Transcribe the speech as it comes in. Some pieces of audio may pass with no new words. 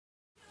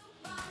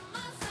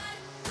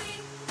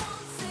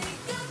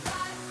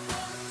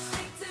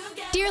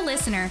Dear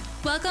listener,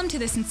 welcome to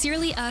the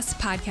Sincerely Us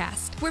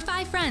podcast, where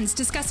five friends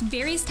discuss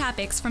various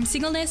topics from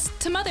singleness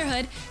to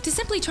motherhood to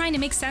simply trying to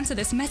make sense of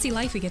this messy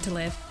life we get to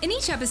live. In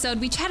each episode,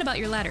 we chat about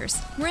your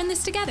letters. We're in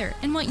this together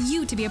and want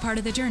you to be a part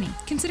of the journey.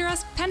 Consider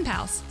us pen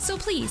pals. So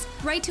please,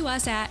 write to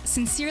us at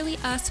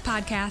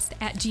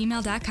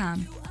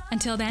sincerelyuspodcast@gmail.com.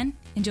 Until then,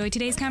 enjoy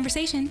today's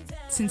conversation.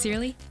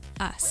 Sincerely,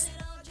 us.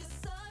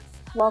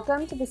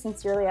 Welcome to the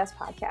Sincerely Us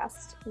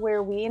podcast,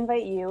 where we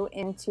invite you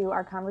into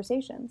our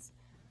conversations.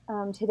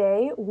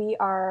 Today, we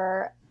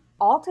are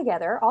all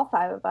together, all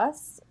five of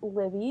us,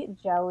 Libby,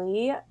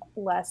 Jelly,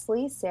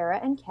 Leslie, Sarah,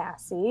 and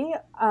Cassie.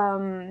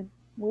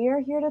 We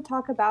are here to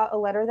talk about a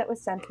letter that was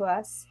sent to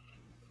us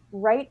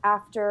right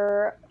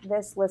after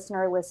this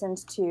listener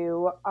listened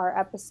to our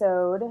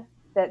episode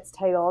that's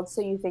titled,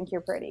 So You Think You're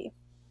Pretty.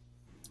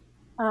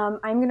 I'm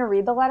going to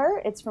read the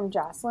letter. It's from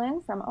Jocelyn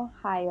from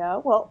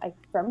Ohio. Well,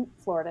 from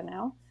Florida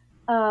now.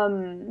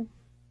 And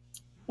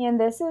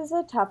this is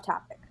a tough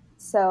topic.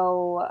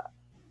 So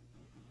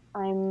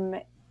I'm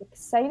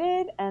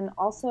excited and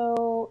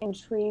also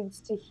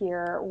intrigued to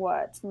hear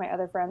what my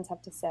other friends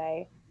have to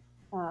say.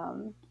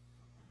 And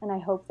I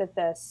hope that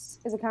this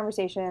is a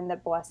conversation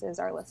that blesses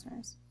our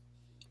listeners.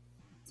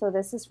 So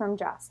this is from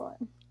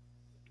Jocelyn.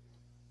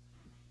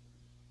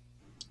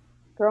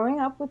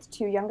 Growing up with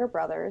two younger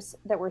brothers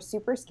that were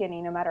super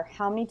skinny no matter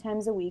how many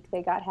times a week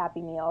they got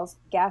Happy Meals,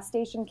 gas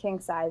station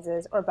king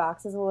sizes, or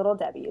boxes of Little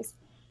Debbie's,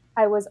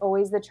 I was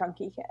always the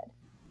chunky kid.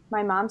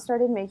 My mom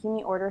started making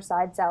me order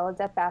side salads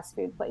at fast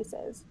food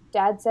places.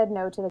 Dad said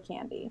no to the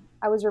candy.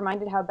 I was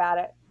reminded how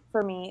bad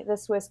for me the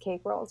Swiss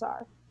cake rolls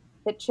are,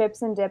 that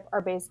chips and dip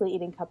are basically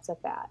eating cups of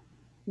fat.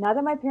 Not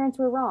that my parents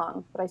were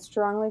wrong, but I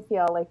strongly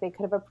feel like they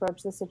could have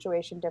approached the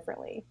situation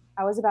differently.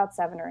 I was about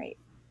 7 or 8.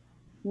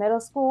 Middle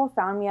school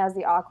found me as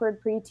the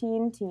awkward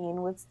preteen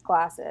teen with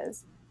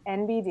glasses.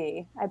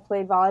 NBD. I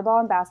played volleyball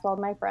and basketball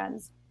with my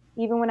friends,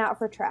 even went out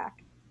for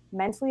track.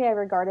 Mentally, I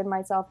regarded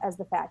myself as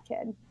the fat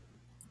kid.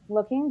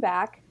 Looking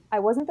back, I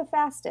wasn't the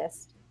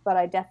fastest, but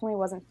I definitely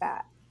wasn't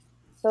fat.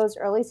 Those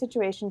early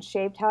situations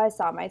shaped how I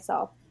saw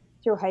myself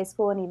through high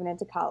school and even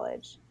into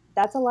college.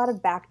 That's a lot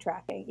of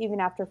backtracking, even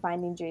after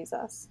finding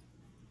Jesus.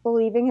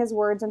 Believing his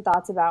words and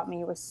thoughts about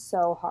me was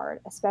so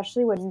hard,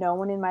 especially when no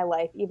one in my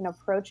life even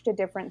approached a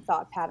different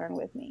thought pattern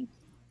with me.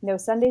 No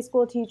Sunday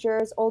school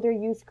teachers, older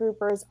youth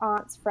groupers,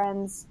 aunts,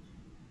 friends'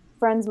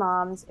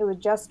 moms. It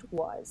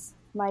was.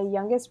 My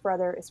youngest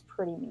brother is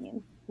pretty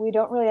mean. We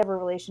don't really have a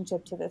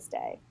relationship to this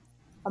day.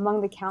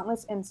 Among the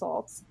countless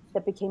insults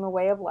that became a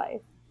way of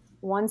life,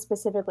 one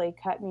specifically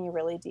cut me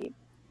really deep.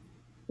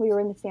 We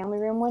were in the family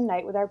room one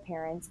night with our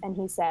parents, and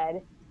he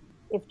said,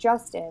 "If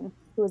Justin,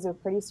 who was a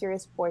pretty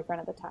serious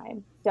boyfriend at the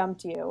time,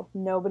 dumped you,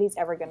 nobody's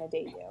ever going to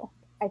date you.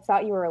 I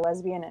thought you were a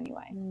lesbian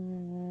anyway."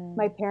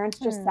 My parents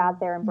just sat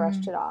there and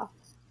brushed it off.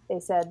 They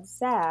said,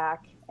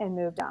 "Zach," and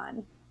moved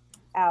on.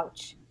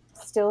 Ouch.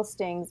 Still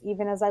stings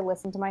even as I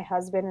listen to my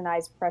husband and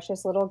I's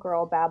precious little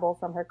girl babble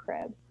from her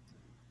crib.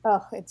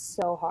 Ugh, it's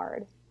so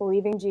hard.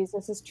 Believing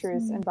Jesus'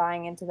 truths and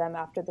buying into them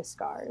after the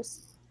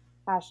scars.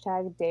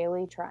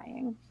 #daily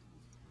trying.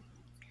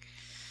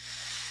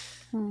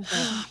 Oh,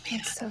 man,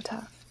 it's so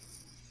tough.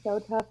 So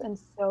tough and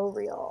so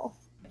real.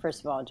 First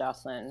of all,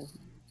 Jocelyn,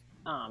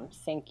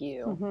 thank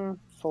you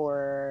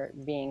for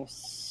being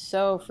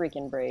so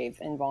freaking brave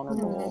and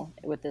vulnerable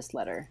with this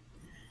letter.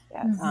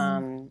 Yes.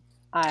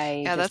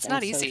 That's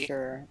not easy. So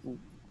sure.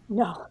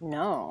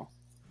 No.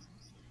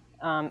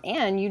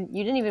 And you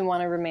didn't even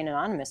want to remain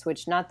anonymous,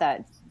 which not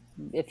that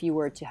if you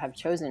were to have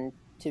chosen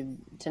to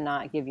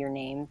not give your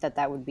name,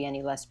 that would be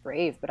any less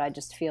brave. But I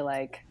just feel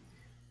like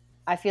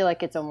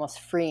it's almost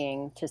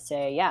freeing to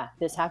say, yeah,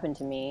 this happened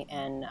to me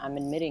and I'm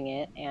admitting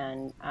it.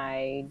 And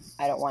I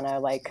don't want to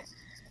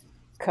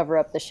cover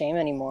up the shame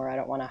anymore. I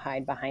don't want to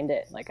hide behind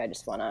it. I'm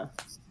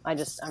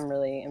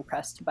really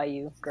impressed by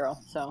you,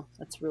 girl. So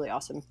that's really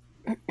awesome.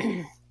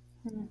 I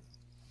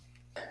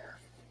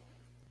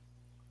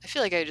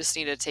feel like I just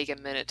need to take a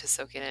minute to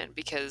soak it in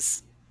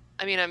because,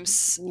 I'm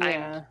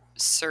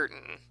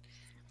certain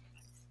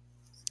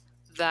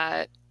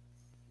that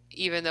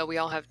even though we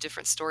all have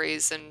different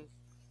stories and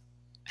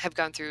have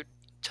gone through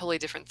totally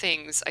different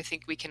things, I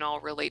think we can all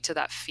relate to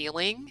that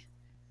feeling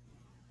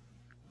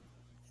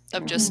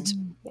of just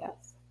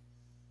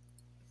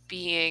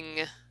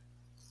being,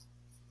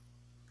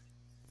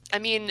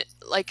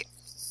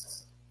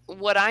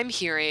 what I'm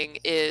hearing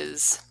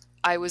is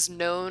I was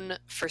known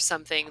for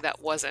something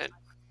that wasn't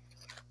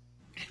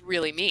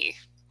really me.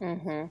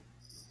 Mm-hmm.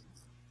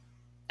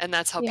 And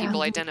that's how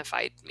people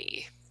identified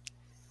me.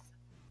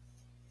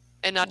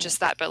 And not just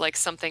that, but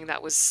something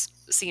that was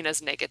seen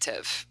as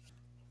negative.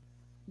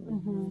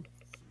 Mm-hmm.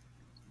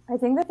 I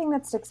think the thing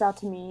that sticks out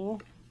to me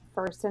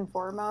first and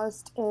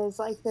foremost is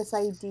this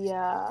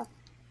idea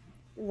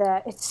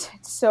that it's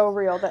so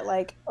real that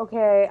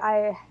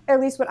at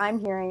least what I'm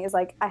hearing is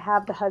I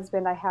have the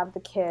husband, I have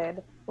the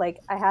kid, I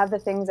have the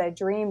things I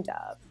dreamed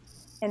of,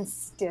 and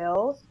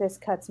still this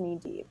cuts me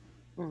deep.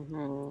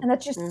 And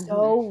that's just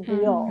so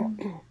real.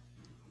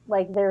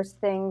 There's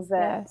things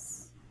that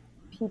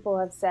people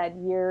have said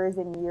years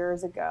and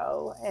years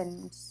ago,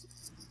 and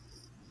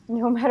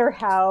no matter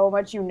how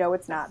much you know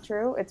it's not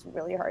true, it's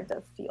really hard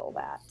to feel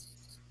that.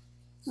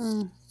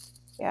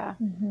 Yeah.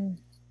 Mm-hmm.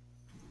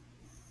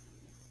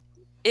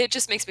 It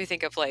just makes me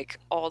think of like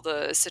all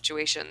the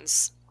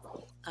situations,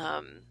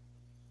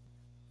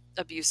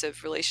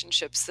 abusive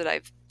relationships that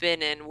I've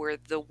been in where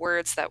the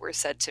words that were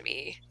said to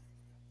me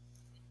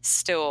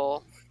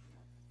still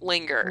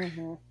linger.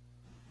 Mm-hmm.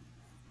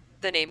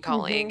 The name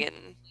calling and,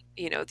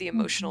 the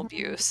emotional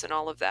abuse and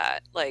all of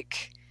that.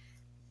 Like,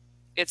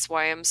 it's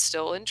why I'm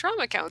still in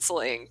trauma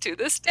counseling to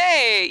this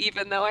day,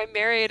 even though I'm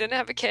married and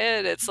have a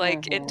kid. It's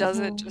like, it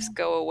doesn't just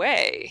go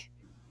away.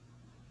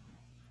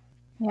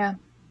 Yeah.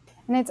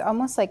 And it's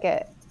almost like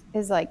it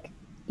is like,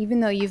 even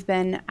though you've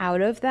been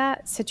out of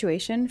that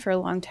situation for a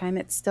long time,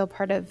 it's still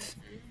part of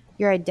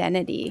your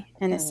identity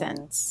in a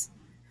sense.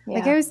 Yeah.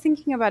 Like I was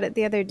thinking about it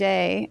the other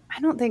day. I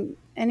don't think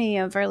any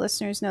of our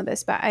listeners know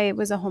this, but I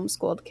was a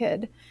homeschooled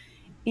kid,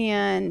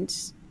 and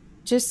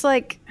just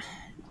like,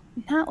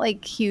 not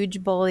like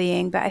huge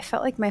bullying, but I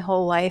felt like my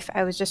whole life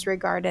I was just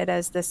regarded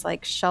as this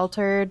like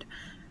sheltered,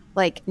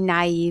 like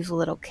naive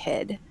little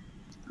kid.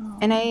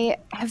 And I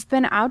have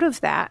been out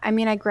of that. I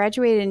mean, I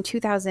graduated in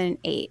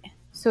 2008.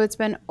 So it's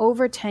been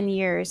over 10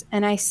 years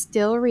and I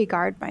still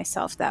regard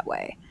myself that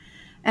way.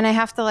 And I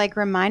have to like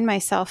remind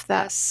myself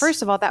that,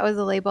 first of all, that was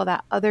a label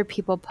that other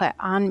people put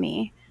on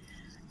me.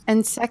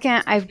 And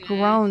second, I've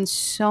grown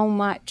so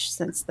much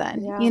since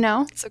then, you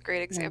know? It's a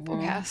great example,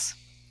 Cass.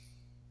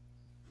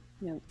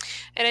 Yep.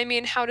 And I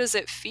mean, how does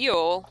it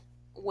feel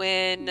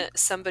when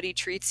somebody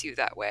treats you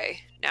that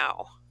way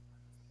now?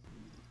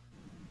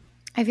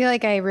 I feel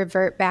like I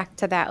revert back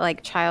to that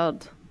like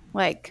child,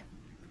 like,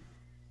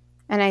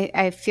 and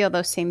I feel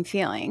those same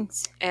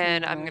feelings.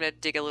 And I'm going to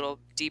dig a little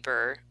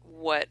deeper.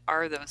 What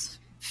are those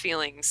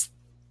feelings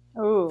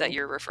that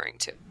you're referring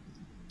to?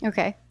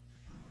 Okay.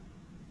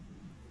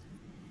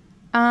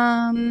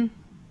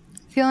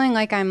 Feeling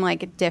like I'm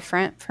like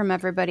different from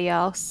everybody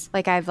else.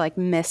 Like I've like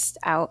missed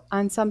out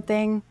on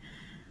something.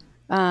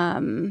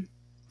 Like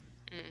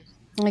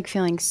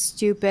feeling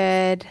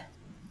stupid.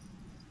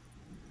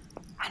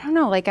 I don't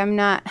know. Like I'm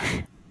not,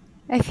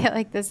 I feel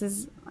like this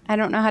is, I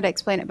don't know how to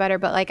explain it better,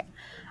 but like,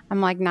 I'm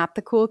like not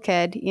the cool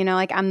kid, you know,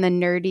 like I'm the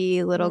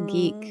nerdy little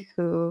geek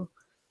who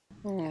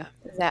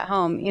is at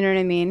home. You know what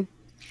I mean?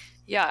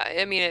 Yeah.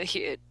 I mean,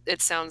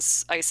 it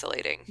sounds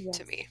isolating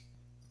to me.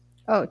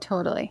 Oh,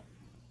 totally.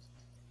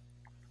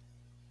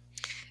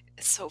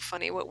 It's so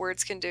funny what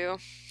words can do.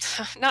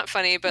 Not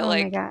funny, but Oh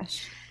like, my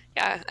gosh.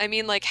 Yeah. I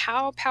mean, like,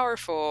 how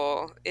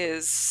powerful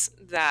is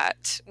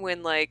that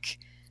when like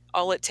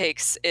all it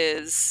takes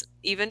is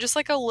even just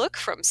like a look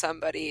from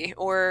somebody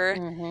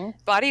or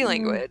body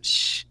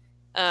language,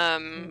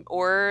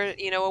 or,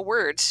 a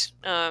word,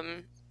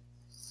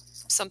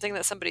 something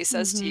that somebody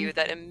says to you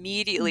that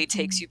immediately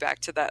takes you back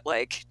to that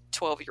like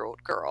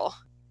 12-year-old girl.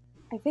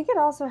 I think it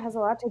also has a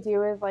lot to do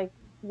with like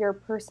your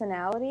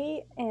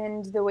personality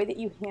and the way that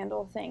you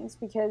handle things,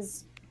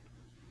 because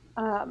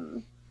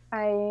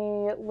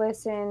I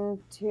listened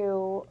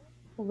to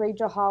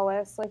Rachel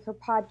Hollis, like her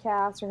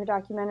podcast or her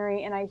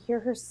documentary, and I hear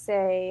her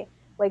say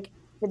like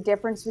the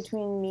difference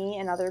between me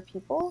and other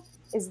people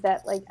is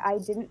that like I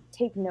didn't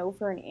take no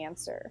for an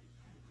answer.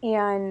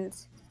 And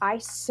I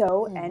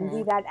so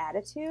envy that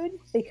attitude,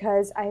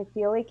 because I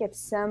feel like if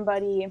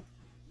somebody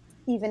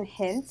even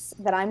hints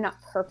that I'm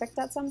not perfect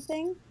at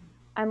something,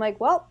 I'm like,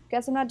 well,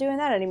 guess I'm not doing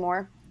that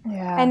anymore.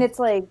 Yeah. And it's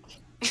like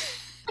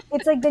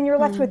then you're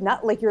left with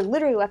you're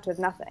literally left with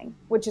nothing,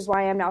 which is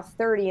why I'm now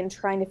 30 and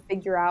trying to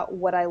figure out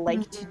what I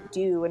like to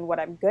do and what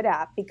I'm good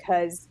at,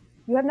 because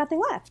you have nothing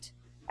left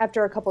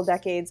after a couple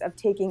decades of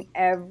taking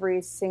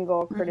every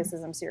single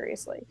criticism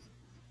seriously.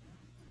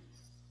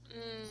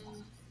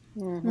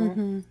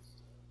 Which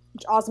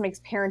also makes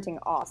parenting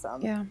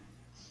awesome. Yeah.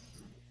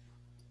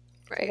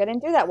 Right. Like I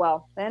didn't do that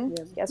well. Then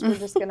guess we're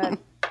just gonna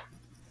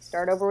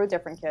start over with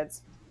different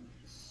kids.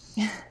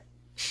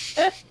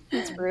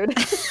 It's rude.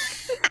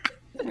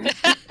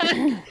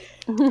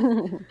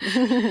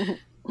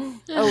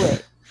 Oh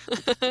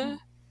wait.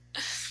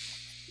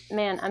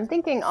 Man, I'm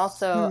thinking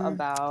also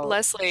about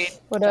Leslie.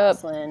 What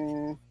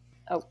Jocelyn.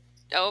 Oh,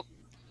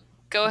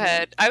 go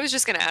ahead. I was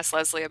just going to ask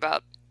Leslie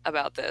about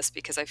this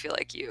because I feel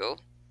like you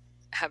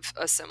have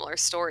a similar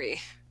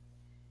story.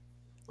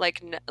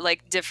 Like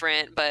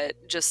different,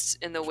 but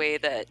just in the way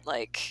that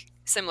like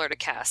similar to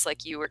Cass,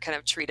 like you were kind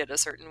of treated a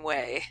certain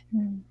way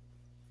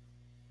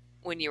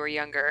when you were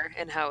younger,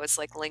 and how it's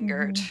like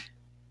lingered.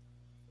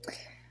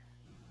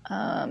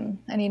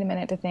 I need a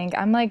minute to think.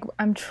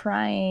 I'm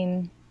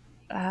trying.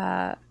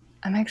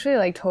 I'm actually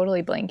like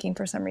totally blanking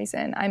for some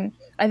reason.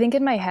 I think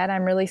in my head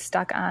I'm really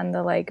stuck on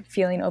the like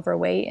feeling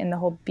overweight and the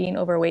whole being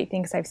overweight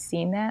thing, because I've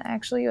seen that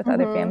actually with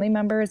other family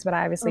members, but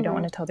I obviously don't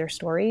want to tell their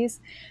stories.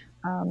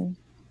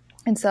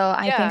 And so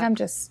I think I'm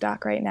just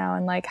stuck right now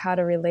in like how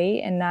to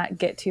relate and not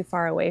get too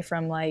far away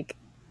from like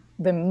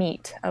the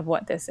meat of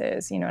what this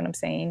is. You know what I'm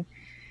saying?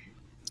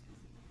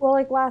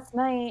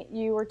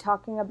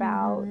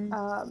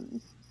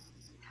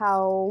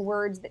 how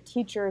words that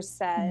teachers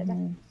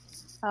said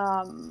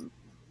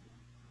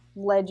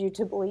led you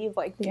to believe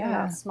like that you're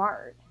not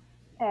smart.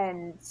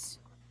 And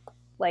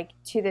like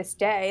to this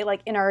day, like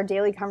in our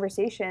daily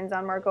conversations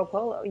on Marco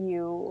Polo,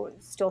 you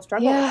still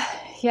struggle with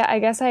it. Yeah, I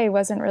guess I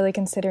wasn't really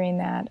considering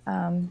that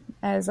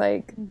as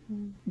like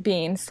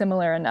being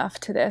similar enough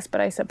to this, but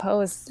I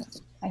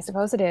suppose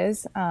it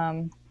is.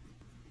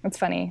 It's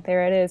funny.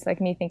 There it is,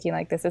 like me thinking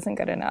like this isn't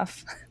good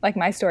enough. Like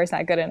my story's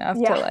not good enough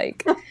to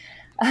like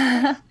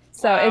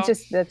so wow.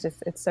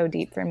 It's so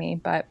deep for me.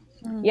 But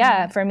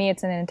yeah, for me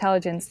it's an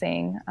intelligence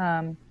thing.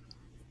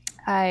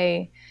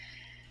 I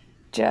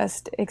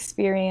just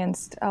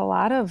experienced a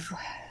lot of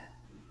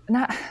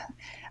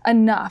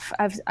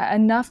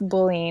enough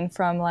bullying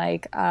from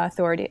like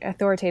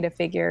authoritative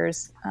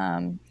figures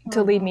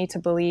to lead me to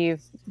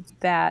believe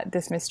that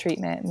this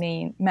mistreatment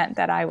meant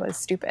that I was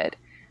stupid,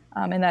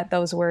 and that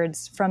those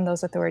words from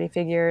those authority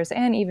figures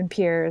and even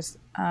peers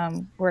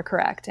were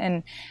correct.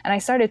 And I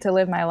started to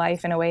live my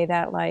life in a way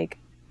that like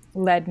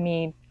led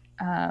me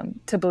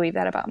to believe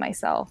that about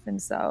myself.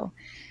 And so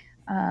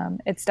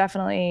it's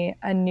definitely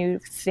a new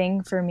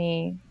thing for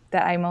me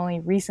that I'm only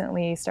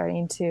recently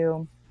starting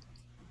to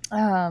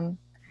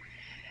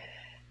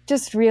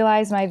just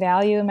realize my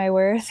value and my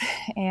worth,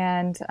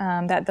 and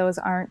that those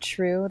aren't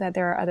true, that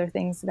there are other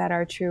things that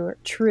are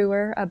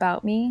truer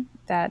about me,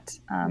 that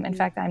in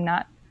fact I'm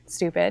not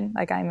stupid,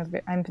 like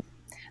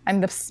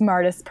I'm the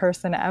smartest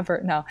person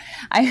ever. No,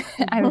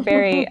 I'm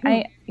very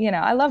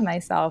I love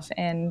myself,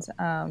 and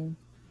I'm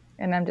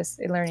just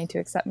learning to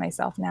accept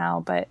myself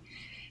now. But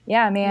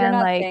yeah, man, you're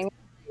not like saying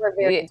you are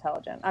very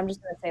intelligent. I'm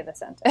just going to say the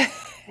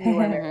sentence. You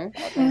are very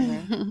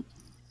intelligent.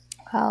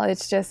 Well,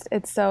 it's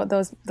so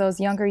those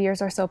younger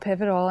years are so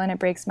pivotal, and it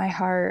breaks my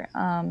heart.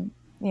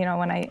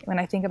 When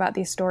I think about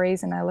these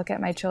stories and I look at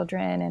my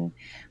children and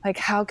like,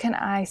 how can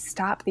I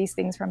stop these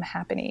things from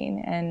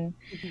happening? And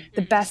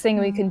the best thing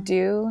we can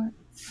do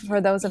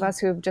for those of us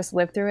who have just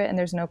lived through it and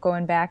there's no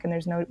going back and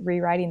there's no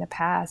rewriting the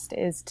past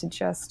is to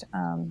just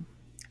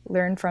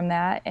learn from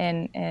that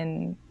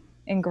and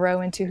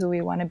grow into who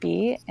we want to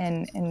be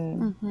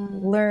and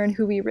learn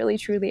who we really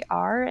truly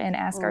are and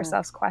ask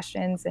ourselves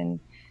questions and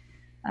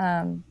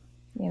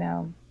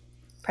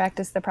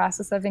practice the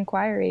process of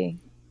inquiry.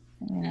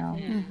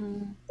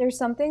 There's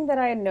something that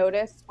I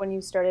noticed when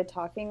you started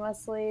talking,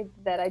 Leslie,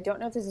 that I don't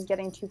know if this is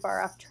getting too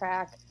far off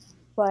track,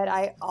 but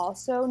I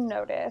also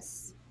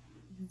notice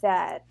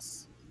that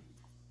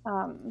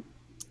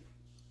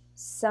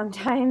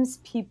sometimes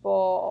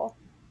people,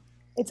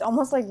 it's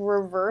almost like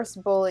reverse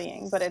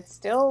bullying, but it's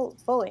still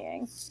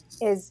bullying,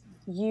 is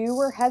you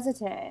were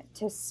hesitant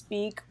to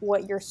speak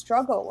what your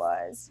struggle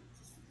was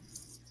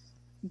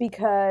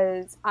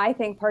because I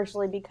think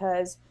partially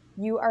because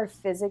you are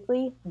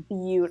physically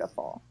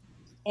beautiful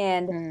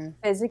and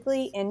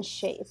physically in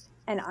shape.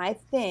 And I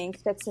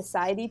think that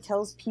society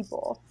tells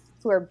people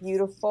who are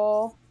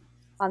beautiful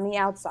on the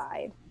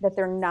outside that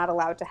they're not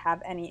allowed to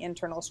have any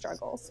internal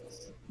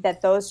struggles,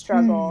 that those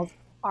struggles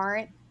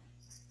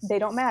they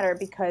don't matter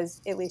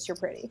because at least you're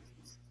pretty.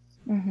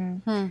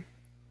 Dude,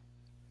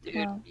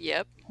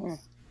 yep.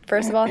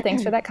 First of all,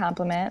 thanks for that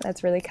compliment.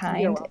 That's really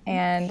kind.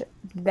 And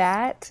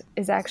that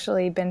has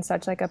actually been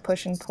such like a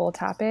push and pull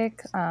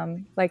topic,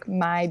 like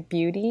my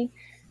beauty,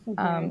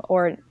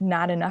 or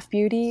not enough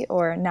beauty,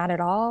 or not at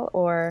all.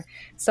 Or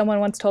someone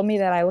once told me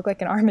that I look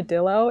like an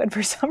armadillo, and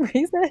for some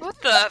reason, what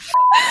the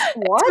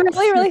what? It's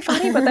really, really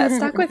funny, but that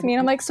stuck with me. And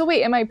I'm like, so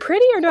wait, am I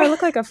pretty or do I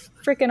look like a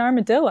freaking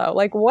armadillo?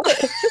 Like what?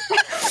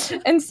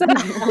 And so,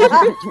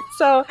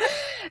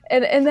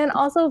 and then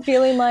also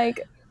feeling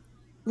like,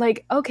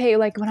 okay,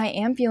 like when I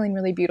am feeling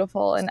really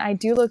beautiful and I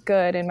do look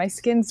good and my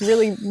skin's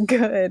really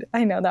good.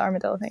 I know the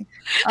armadillo thing.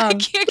 I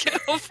can't get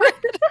over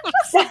it. I'm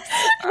so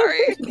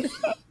sorry.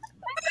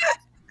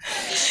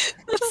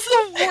 That's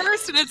the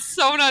worst, and it's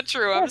so not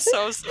true. I'm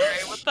so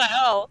sorry. What the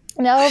hell?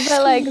 No,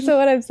 but like, so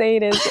what I'm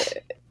saying is,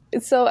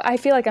 so I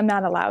feel like I'm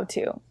not allowed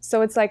to.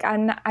 So it's like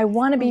I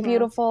want to be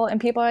beautiful,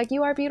 and people are like,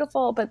 "You are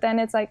beautiful," but then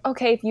it's like,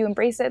 okay, if you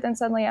embrace it, then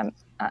suddenly I'm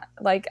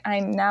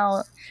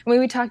now.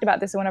 We talked about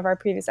this in one of our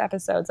previous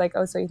episodes, like,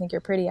 "Oh, so you think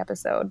you're pretty?"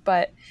 episode,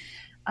 but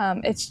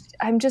I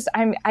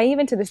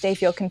even to this day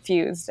feel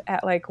confused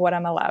at like what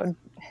I'm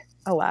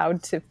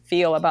allowed to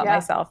feel about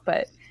myself,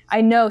 but I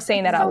know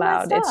saying that out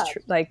loud, it's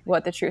like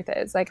what the truth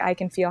is. Like I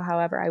can feel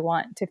however I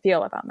want to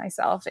feel about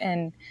myself,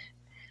 and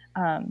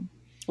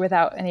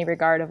without any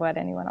regard of what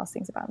anyone else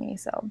thinks about me.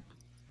 So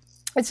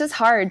it's just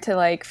hard to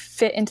like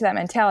fit into that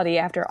mentality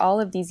after all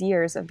of these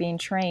years of being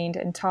trained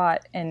and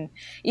taught, and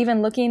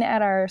even looking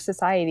at our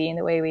society and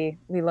the way we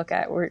look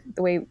at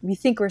the way we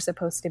think we're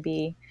supposed to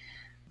be.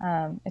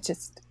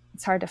 It's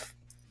hard to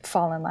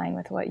fall in line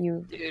with what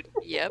you. Dude,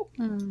 yep.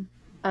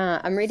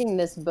 I'm reading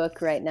this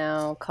book right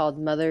now called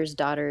Mothers,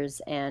 Daughters,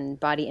 and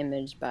Body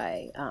Image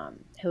by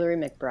Hilary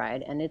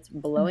McBride, and it's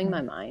blowing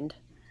my mind.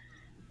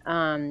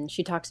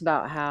 She talks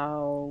about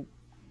how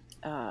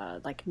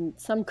like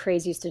some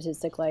crazy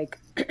statistic, like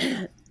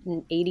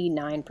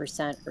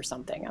 89% or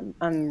something.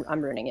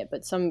 I'm ruining it,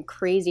 but some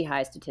crazy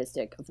high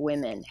statistic of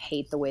women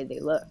hate the way they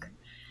look.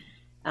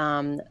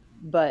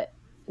 But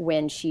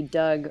when she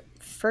dug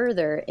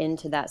further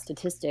into that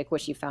statistic,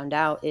 what she found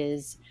out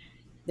is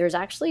there's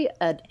actually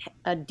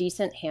a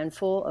decent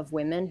handful of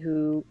women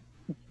who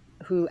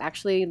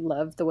actually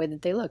love the way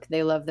that they look.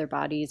 They love their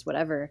bodies,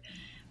 whatever.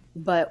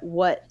 But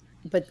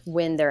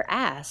when they're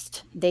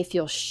asked, they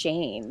feel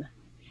shame.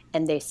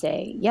 And they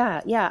say,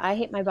 yeah, I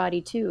hate my body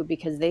too,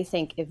 because they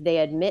think if they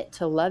admit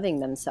to loving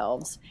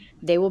themselves,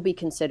 they will be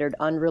considered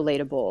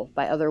unrelatable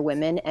by other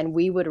women. And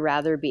we would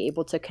rather be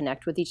able to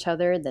connect with each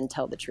other than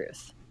tell the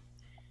truth.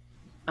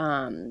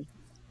 And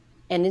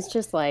it's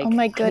just like, Oh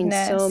my I mean,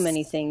 goodness. so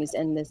many things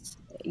in this.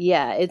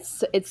 Yeah,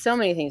 it's so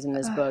many things in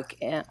this book.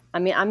 I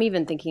mean, I'm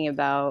even thinking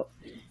about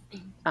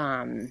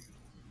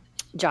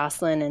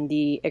Jocelyn and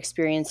the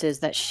experiences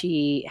that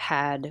she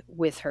had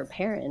with her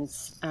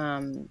parents,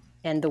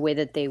 and the way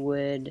that they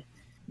would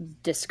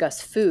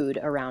discuss food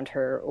around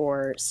her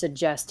or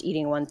suggest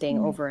eating one thing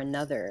over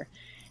another.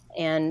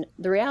 And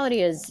the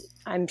reality is,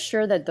 I'm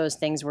sure that those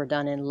things were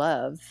done in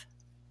love,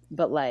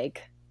 but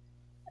like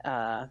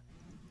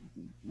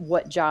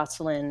what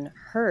Jocelyn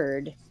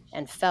heard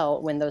and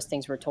felt when those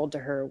things were told to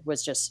her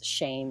was just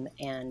shame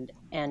and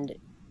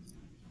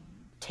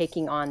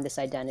taking on this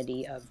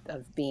identity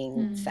of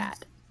being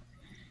fat.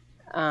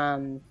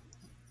 And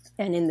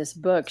in this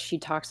book, she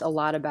talks a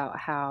lot about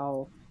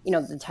how, you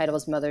know, the title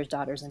is Mothers,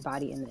 Daughters, and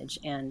Body Image.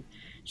 And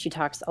she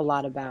talks a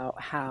lot about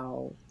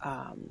how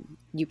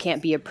you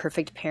can't be a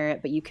perfect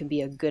parent, but you can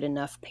be a good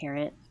enough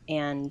parent.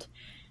 And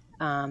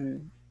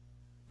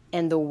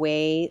the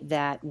way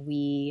that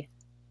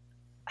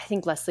I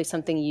think, Leslie,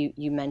 something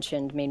you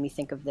mentioned made me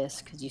think of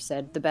this, because you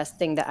said the best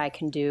thing that I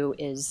can do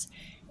is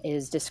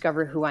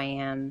discover who I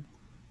am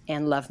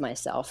and love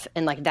myself.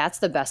 And like, that's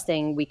the best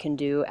thing we can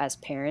do as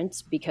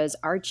parents, because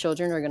our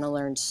children are going to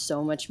learn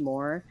so much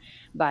more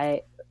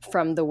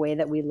from the way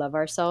that we love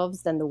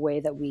ourselves than the way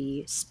that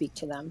we speak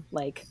to them.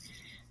 Like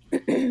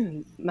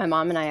my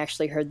mom and I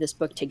actually heard this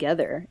book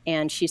together,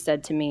 and she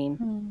said to me,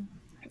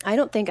 I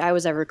don't think I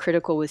was ever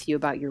critical with you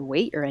about your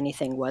weight or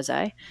anything, was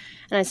I?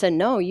 And I said,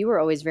 no, you were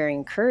always very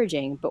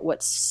encouraging. But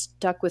what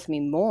stuck with me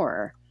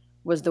more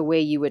was the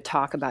way you would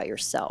talk about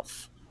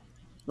yourself.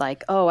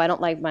 Like, oh, I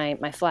don't like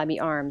my flabby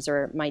arms,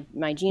 or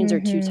my jeans are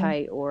too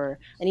tight, or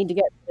I need to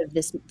get rid of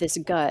this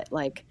gut.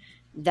 Like,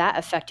 that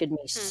affected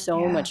me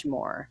so much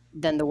more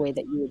than the way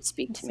that you would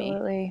speak to me.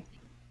 Absolutely.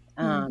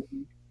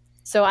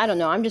 So I don't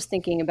know. I'm just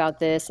thinking about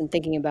this and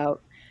thinking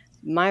about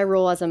my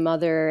role as a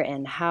mother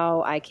and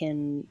how I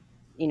can,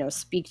 you know,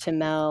 speak to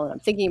Mel. And I'm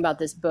thinking about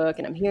this book,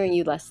 and I'm hearing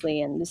you,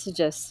 Leslie, and there's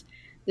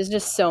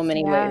just so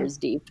many layers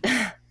deep.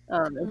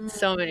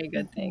 So many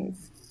good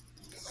things.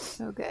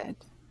 So good.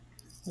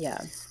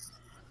 Yeah.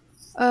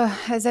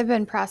 As I've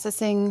been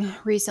processing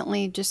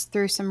recently, just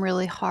through some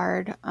really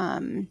hard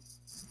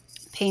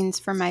pains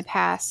from my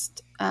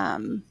past,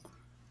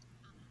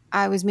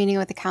 I was meeting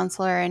with a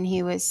counselor, and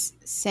he was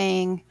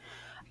saying,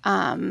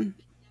 like,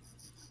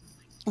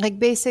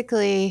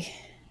 basically,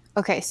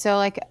 okay, so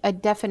like a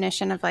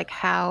definition of like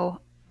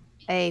how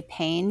a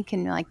pain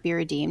can like be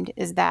redeemed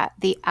is that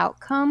the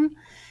outcome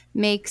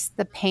makes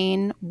the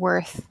pain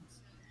worth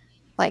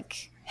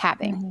like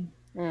having.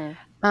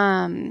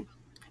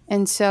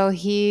 And so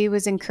he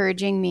was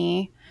encouraging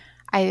me.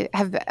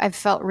 I've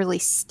felt really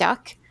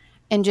stuck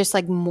and just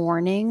like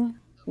mourning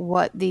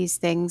what these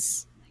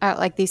things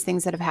like these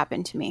things that have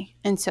happened to me.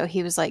 And so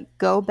he was like,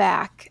 go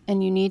back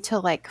and you need to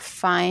like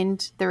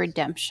find the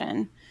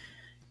redemption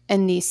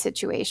in these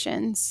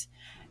situations.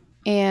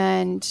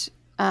 And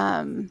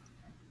a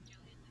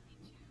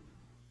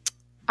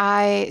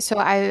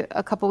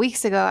couple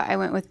weeks ago, I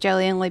went with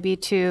Jelly and Libby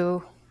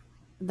to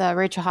the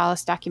Rachel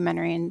Hollis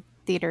documentary in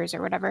theaters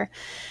or whatever.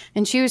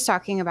 And she was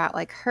talking about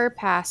like her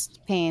past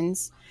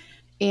pains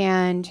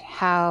and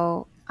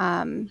how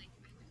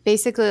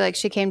basically like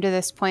she came to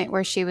this point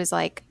where she was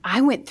like,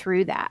 I went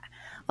through that.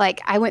 Like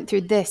I went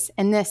through this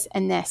and this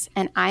and this,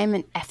 and I'm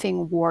an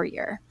effing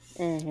warrior.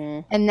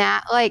 And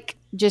that like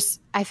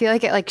just, I feel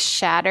like it like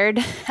shattered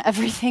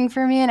everything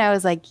for me. And I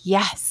was like,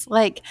 yes,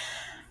 like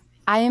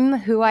I'm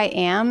who I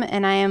am,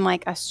 and I am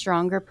like a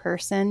stronger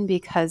person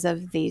because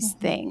of these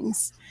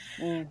things.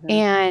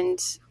 And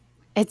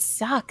it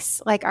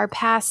sucks. Like our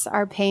pasts,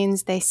 our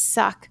pains, they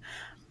suck.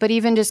 But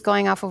even just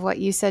going off of what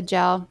you said,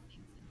 Jel,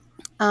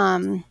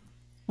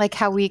 like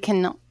how we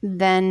can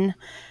then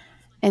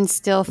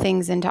instill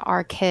things into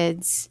our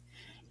kids.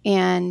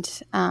 And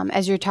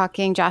as you're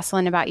talking,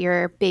 Jocelyn, about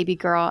your baby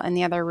girl in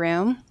the other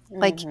room,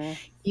 like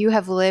you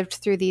have lived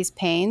through these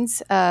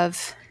pains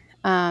of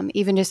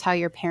even just how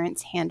your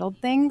parents handled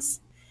things.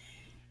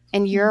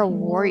 And you're a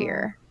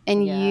warrior,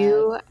 and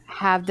you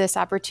have this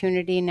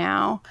opportunity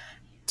now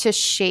to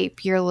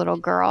shape your little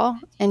girl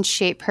and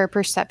shape her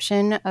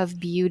perception of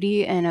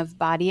beauty and of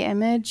body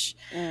image.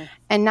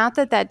 And not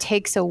that that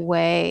takes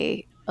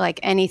away like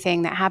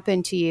anything that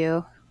happened to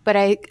you, but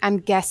I'm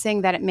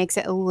guessing that it makes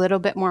it a little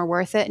bit more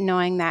worth it,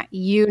 knowing that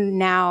you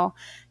now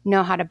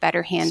know how to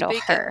better handle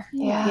her.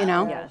 Yeah. You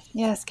know?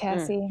 Yes,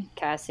 Cassie.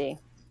 Cassie.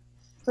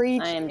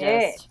 Preach I am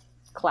it. just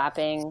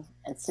clapping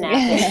and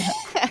snapping.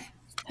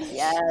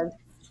 Yes.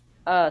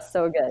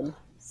 So good.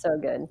 So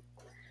good.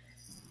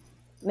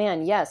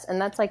 Man, yes.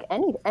 And that's like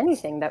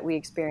anything that we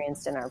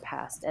experienced in our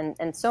past.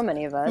 And so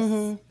many of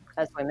us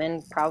as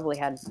women probably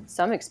had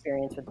some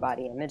experience with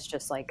body image,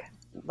 just like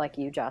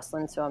you,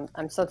 Jocelyn. So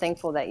I'm so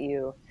thankful that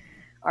you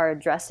are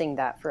addressing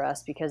that for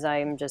us, because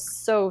I'm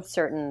just so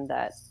certain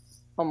that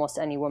almost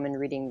any woman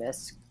reading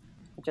this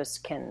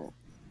just can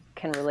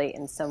relate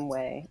in some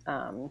way,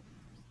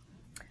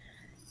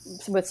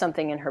 with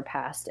something in her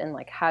past, and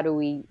like how do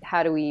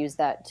we use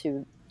that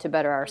to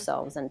better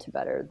ourselves and to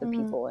better the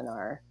people in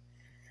our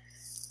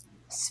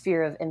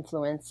sphere of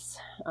influence.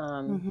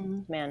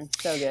 Man,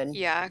 so good.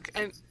 Yeah.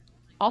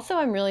 Also,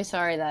 I'm really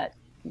sorry that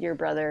your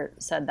brother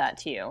said that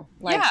to you.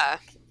 Like, yeah.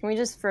 Can we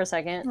just for a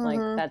 2nd like,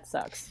 that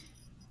sucks.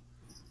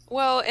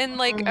 Well, and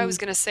like I was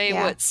going to say,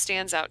 Yeah. what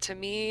stands out to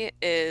me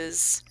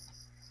is,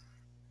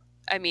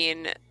 I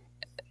mean,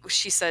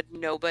 she said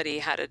nobody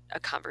had a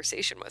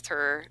conversation with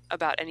her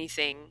about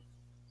anything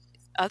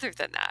other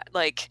than that,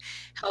 like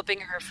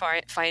helping her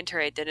find her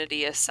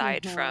identity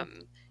aside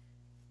from,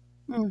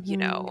 you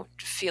know,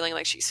 feeling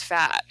like she's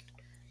fat,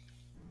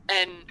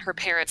 and her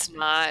parents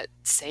not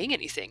saying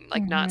anything,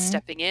 like not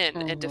stepping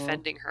in and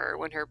defending her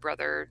when her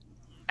brother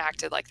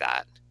acted like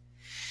that.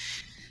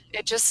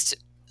 It just,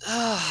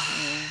 Yep.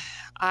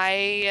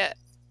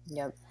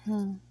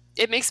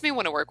 it makes me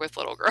want to work with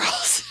little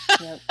girls.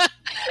 Yep.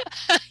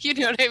 You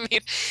know what I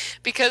mean?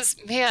 Because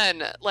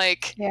man,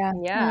 like,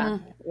 Yeah.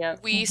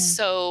 Yep. we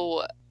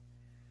so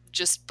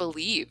just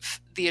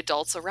believe the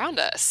adults around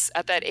us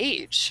at that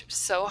age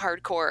so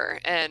hardcore,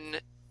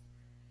 and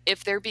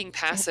if they're being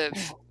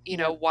passive, you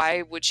know,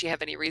 why would she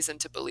have any reason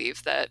to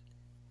believe that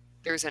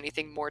there's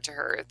anything more to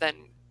her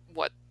than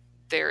what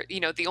they're, you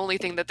know, the only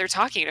thing that they're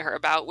talking to her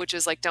about, which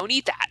is like, don't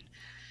eat that,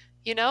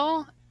 you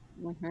know?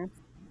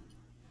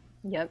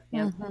 Yep.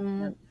 Yep.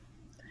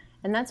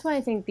 And that's why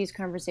I think these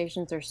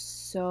conversations are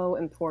so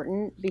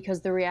important,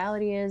 because the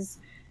reality is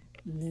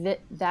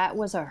that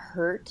was a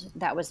hurt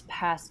that was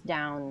passed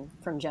down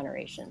from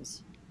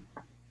generations.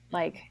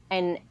 Like,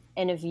 and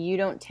if you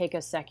don't take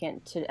a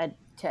second to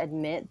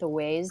admit the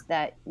ways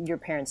that your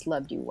parents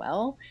loved you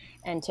well,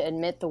 and to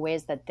admit the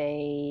ways that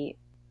they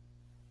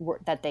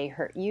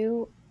hurt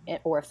you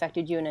or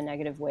affected you in a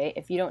negative way,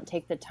 if you don't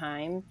take the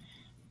time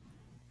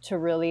to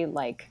really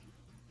like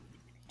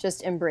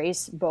just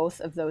embrace both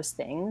of those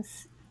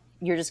things,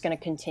 you're just going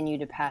to continue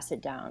to pass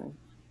it down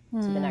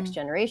to the next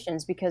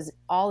generations, because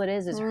all it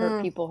is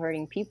hurt people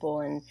hurting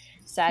people, and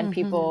sad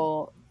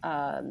people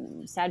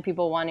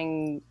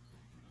wanting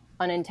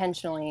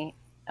unintentionally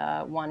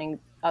wanting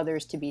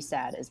others to be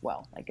sad as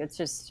well. Like, it's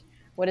just,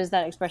 what is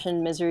that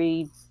expression?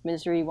 Misery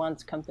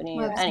wants company.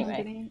 Or,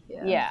 anyway,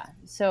 yeah.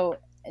 So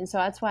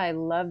that's why I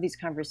love these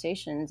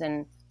conversations,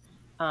 and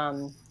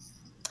I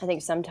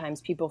think sometimes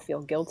people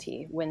feel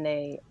guilty when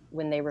they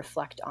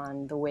reflect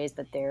on the ways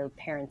that their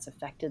parents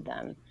affected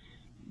them,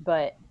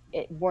 but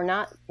we're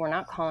not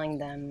calling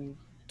them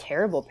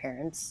terrible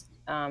parents.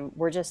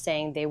 We're just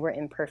saying they were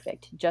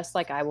imperfect, just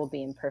like I will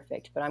be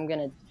imperfect. But I'm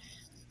going to,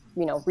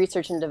 you know,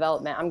 research and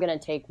development. I'm going to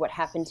take what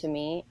happened to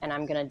me and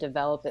I'm going to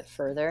develop it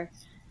further,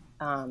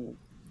 to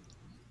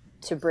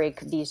break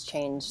these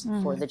chains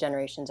for the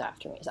generations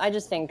after me. So I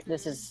just think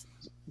this is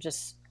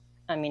just,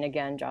 I mean,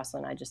 again,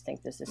 Jocelyn, I just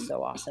think this is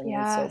so awesome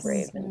and so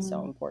brave and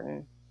so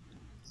important.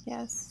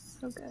 Yes,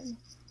 so good.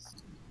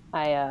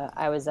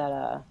 I was at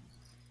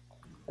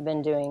I've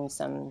been doing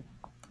some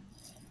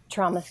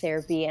trauma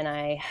therapy, and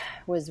I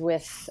was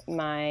with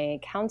my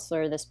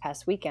counselor this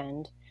past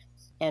weekend,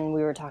 and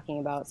we were talking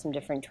about some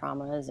different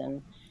traumas,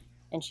 and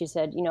she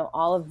said, you know,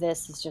 all of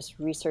this is just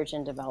research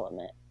and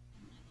development.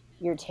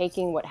 You're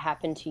taking what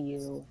happened to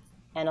you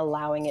and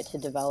allowing it to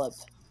develop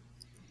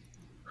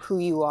who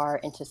you are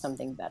into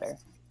something better.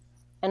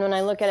 And when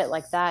I look at it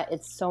like that,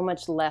 it's so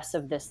much less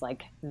of this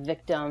like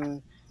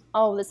victim,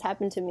 oh, this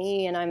happened to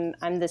me and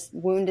I'm this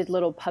wounded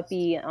little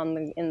puppy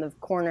in the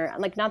corner.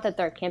 Like, not that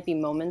there can't be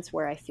moments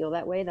where I feel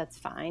that way, that's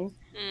fine.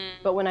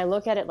 But when I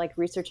look at it like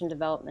research and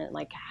development,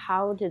 like,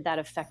 how did that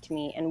affect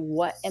me and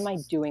what am I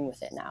doing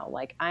with it now?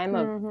 Like, I'm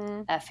a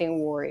effing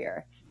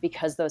warrior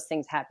because those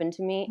things happened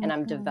to me, and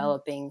I'm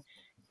developing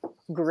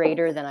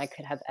greater than I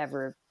could have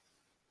ever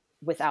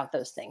without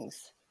those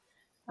things.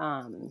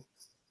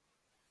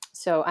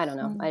 So I don't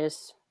know.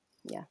 It's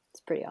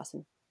pretty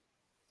awesome.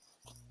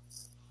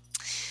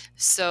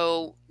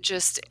 So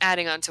just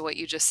adding on to what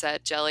you just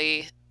said,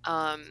 Jelly,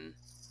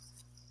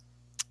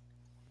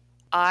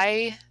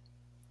 I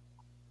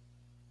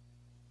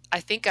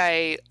think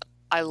I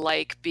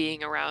like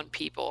being around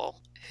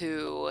people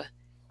who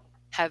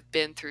have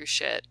been through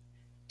shit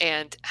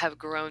and have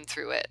grown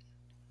through it.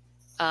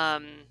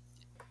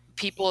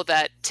 People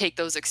that take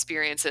those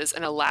experiences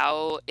and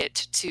allow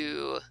it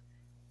to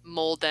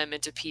mold them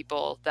into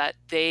people that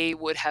they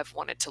would have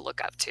wanted to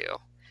look up to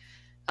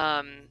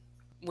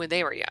when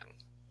they were young.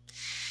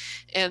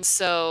 And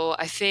so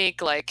I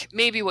think, like,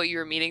 maybe what you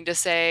were meaning to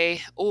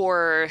say,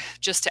 or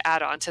just to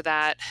add on to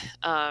that,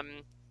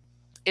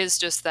 is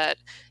just that,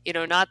 you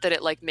know, not that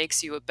it like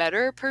makes you a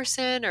better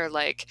person, or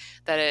like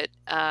that it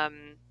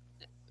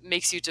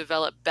makes you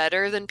develop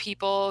better than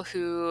people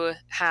who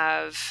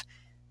have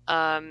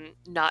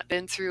not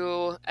been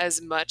through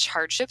as much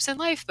hardships in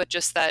life, but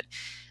just that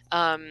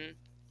I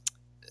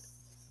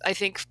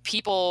think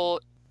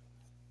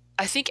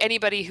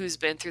anybody who's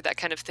been through that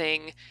kind of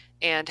thing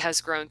and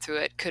has grown through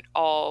it could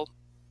all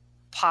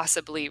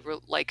possibly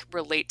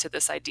relate to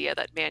this idea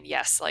that, man,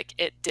 yes, like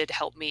it did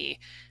help me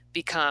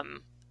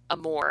become a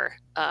more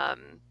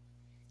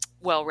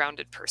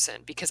well-rounded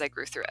person because I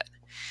grew through it.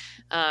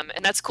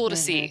 And that's cool to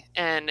see.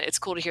 And it's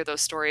cool to hear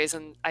those stories.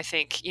 And I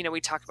think, you know,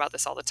 we talk about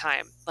this all the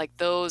time. Like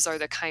those are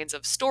the kinds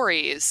of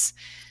stories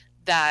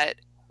that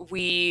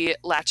we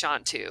latch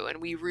onto and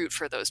we root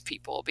for those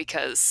people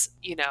because,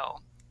 you know,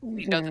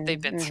 we know that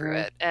they've been through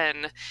it.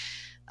 And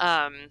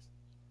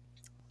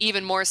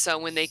even more so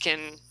when they can,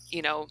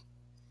 you know,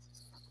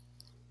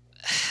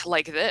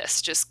 like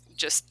this, just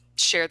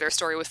share their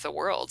story with the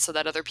world so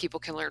that other people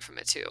can learn from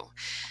it too.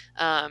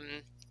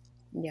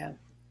 Yeah.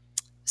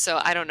 So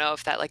I don't know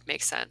if that like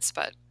makes sense,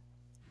 but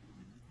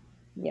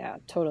yeah,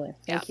 totally.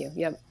 Thank you.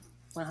 Yep.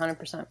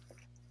 100%.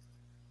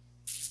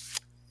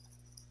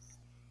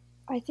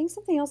 I think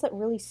something else that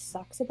really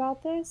sucks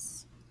about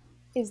this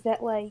is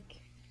that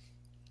like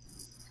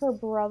her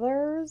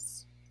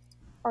brothers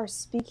are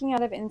speaking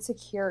out of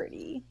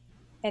insecurity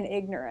and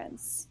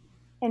ignorance.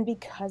 And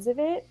because of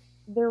it,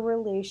 their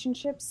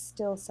relationship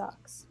still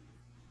sucks.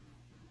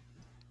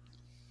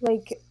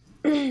 Like,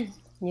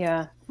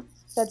 yeah,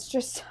 that's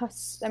just,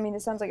 I mean,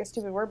 it sounds like a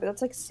stupid word, but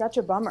that's like such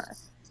a bummer.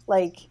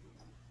 Like,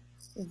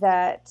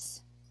 that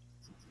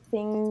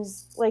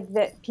things, like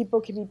that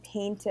people can be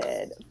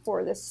painted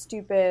for the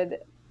stupid,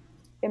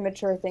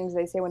 immature things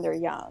they say when they're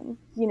young,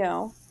 you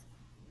know?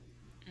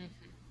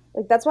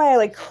 Like, that's why I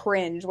like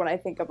cringe when I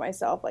think of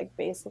myself, like,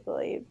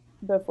 basically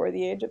before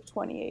the age of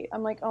 28.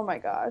 I'm like, oh my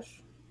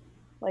gosh,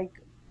 like,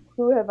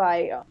 who have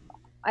I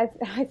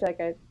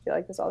feel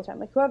like this all the time.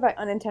 Like, who have I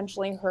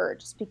unintentionally hurt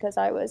just because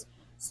I was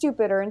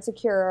stupid or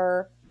insecure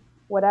or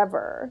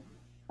whatever?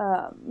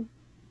 And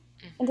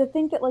to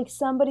think that like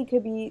somebody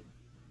could be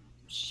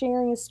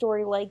sharing a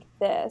story like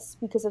this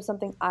because of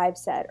something I've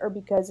said or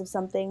because of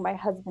something my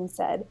husband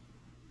said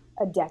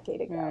a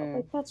decade ago.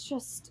 Like, that's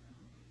just,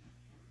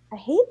 I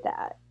hate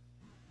that.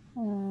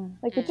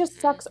 Like, it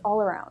just sucks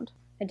all around.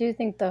 I do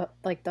think the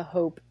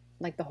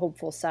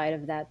hopeful side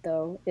of that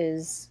though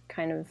is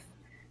kind of,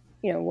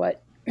 you know,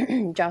 what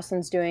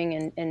Jocelyn's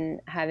doing and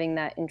having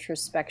that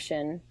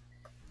introspection.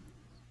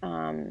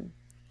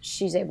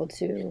 She's able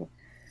to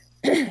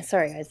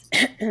sorry guys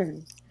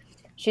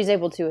she's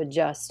able to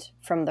adjust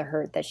from the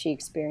hurt that she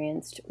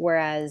experienced,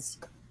 whereas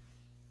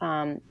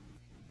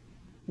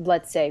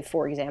let's say,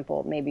 for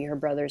example, maybe her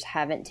brothers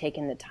haven't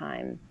taken the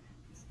time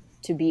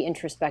to be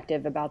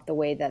introspective about the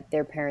way that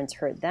their parents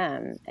hurt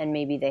them, and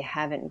maybe they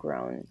haven't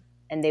grown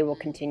and they will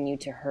continue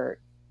to hurt.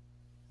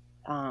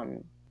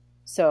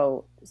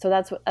 So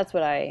that's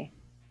what I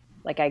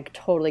like. I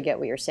totally get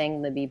what you're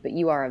saying, Libby, but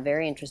you are a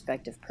very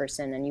introspective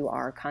person and you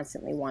are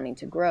constantly wanting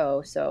to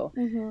grow. So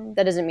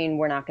that doesn't mean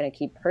we're not going to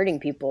keep hurting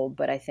people,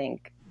 but I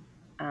think,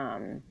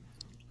 you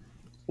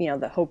know,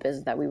 the hope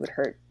is that we would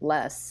hurt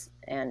less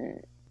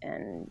and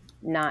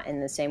not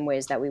in the same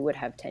ways that we would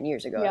have 10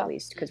 years ago, at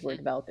least, because we're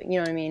developing. You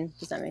know what I mean?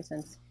 Does that make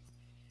sense?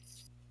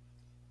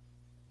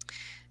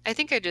 I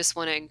think I just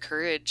want to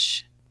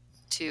encourage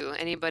to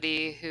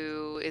anybody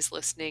who is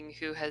listening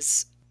who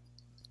has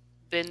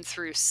been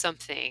through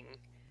something,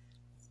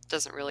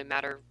 doesn't really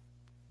matter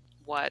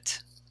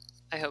what.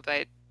 I hope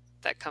that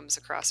comes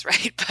across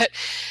right, but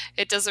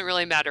it doesn't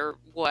really matter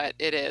what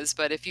it is.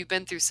 But if you've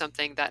been through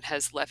something that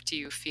has left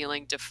you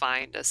feeling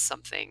defined as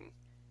something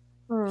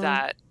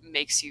that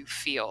makes you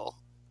feel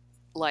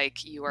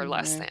like you are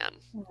less than,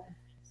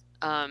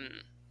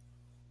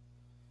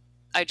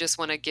 I just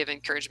want to give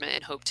encouragement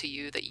and hope to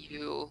you that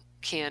you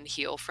can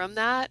heal from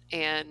that.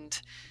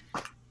 And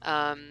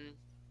I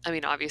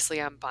mean, obviously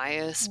I'm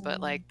biased,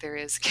 but like there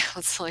is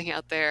counseling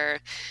out there,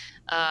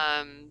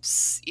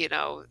 you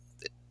know,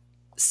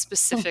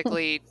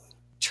 specifically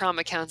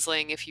trauma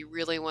counseling, if you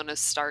really want to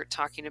start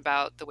talking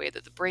about the way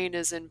that the brain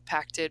is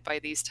impacted by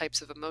these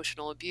types of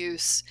emotional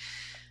abuse.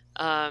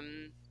 I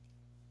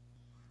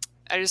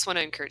just want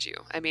to encourage you.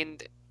 I mean,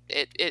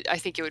 I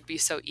think it would be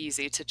so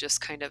easy to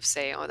just kind of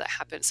say, oh, that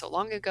happened so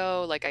long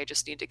ago. Like, I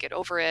just need to get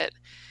over it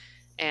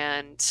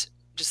and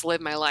just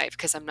live my life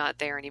because I'm not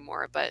there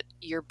anymore. But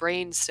your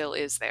brain still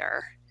is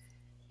there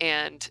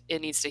and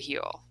it needs to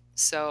heal.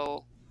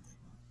 So,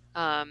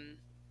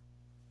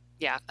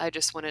 yeah, I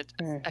just wanted,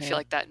 I feel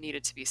like that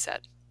needed to be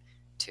said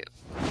too.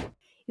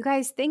 You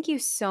guys, thank you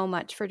so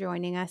much for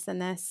joining us in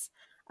this.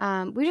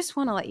 We just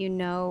want to let you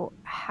know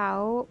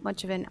how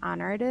much of an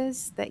honor it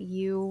is that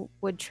you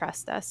would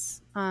trust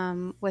us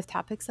with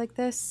topics like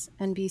this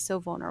and be so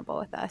vulnerable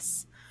with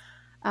us.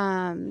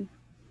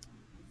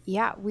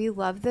 Yeah, we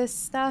love this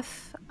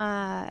stuff,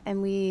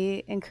 and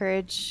we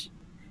encourage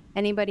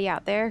anybody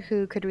out there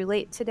who could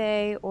relate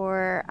today,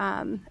 or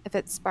if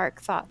it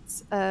sparked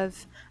thoughts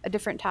of a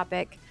different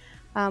topic,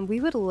 we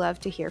would love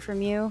to hear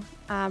from you.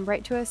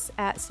 Write to us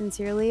at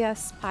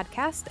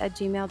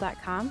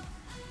sincerelyuspodcast@gmail.com.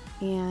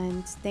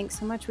 And thanks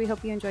so much. We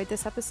hope you enjoyed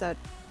this episode.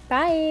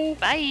 Bye.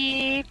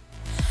 Bye.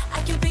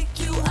 I can be